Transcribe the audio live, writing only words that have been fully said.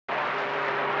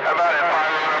about it,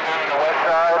 Pirate, on the west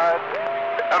side?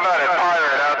 How about it,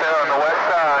 Pirate, out there on the west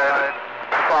side?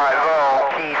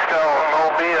 5-0, Keystone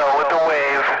Mobile with the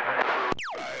wave.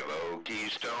 5-0,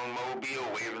 Keystone Mobile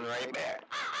waving right back.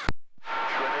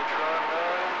 Trinitron,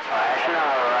 That's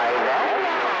not right,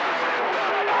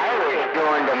 Pirate's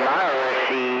doing tomorrow,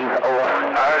 receive.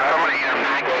 I heard somebody get a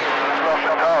Mac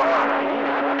tough.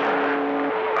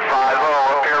 5-0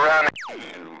 up here around.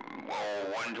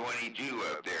 Oh, 122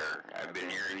 up there. I've been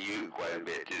hearing you quite a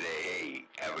bit today. Hey,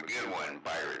 have a good one,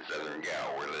 Pirate Southern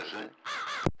Gal. We're listening.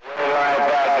 Right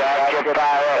back at you,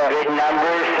 Pirate. Good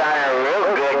numbers, sounding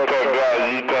real good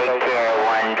today. You take care,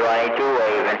 122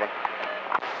 waving.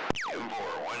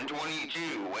 M4,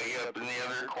 122, way up in the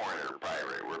other corner,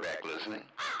 Pirate. We're back listening.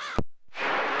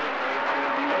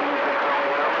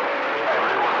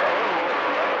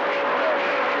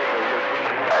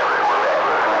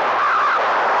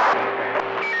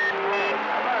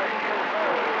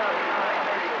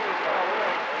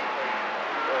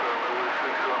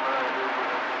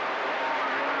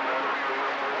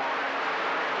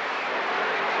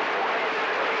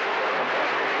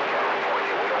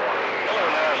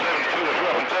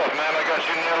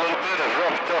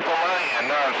 Up on my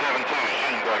end, 972,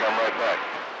 shooting back, I'm right back.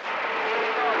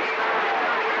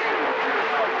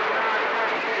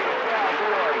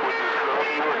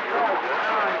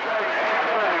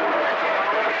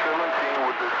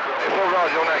 Hey, full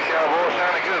Roger on that cowboy,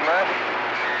 sounding good, man.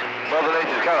 Mother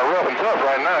Nature's kind of rough and tough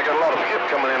right now. I got a lot of skip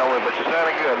coming in on it, but you're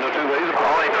sounding good. No two ways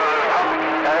about it.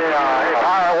 Hey,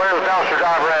 Pirate, where's the dumpster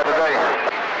driver at today?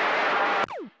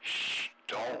 Shh,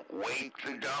 don't wake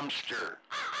the dumpster.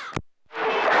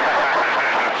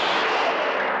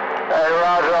 Hey,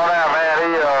 Roger on that, man.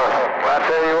 I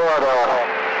tell you what, I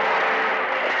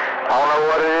don't know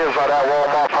what it is by that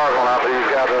Walmart parking lot, but he's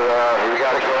got it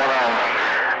going on.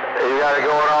 He's got it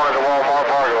going on at the Walmart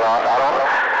parking lot. I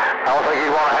don't think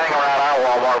he'd want to hang around our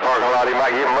Walmart parking lot. He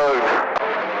might get moved.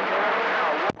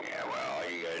 Yeah, well, all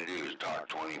you gotta do is talk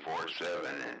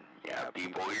 24/7 and, yeah,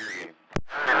 people hear you.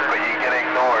 But you get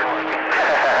ignored.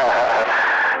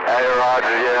 Hey,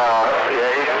 Roger, yeah,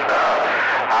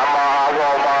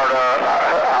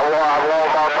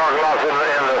 Walmart parking lots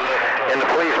in the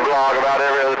police blog about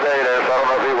every other day there, so I don't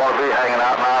know if you want to be hanging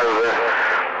out in ours there.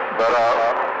 But,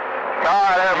 all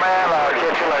right, man,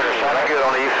 catch you later. Sounding good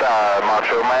on the east side,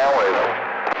 Macho Man.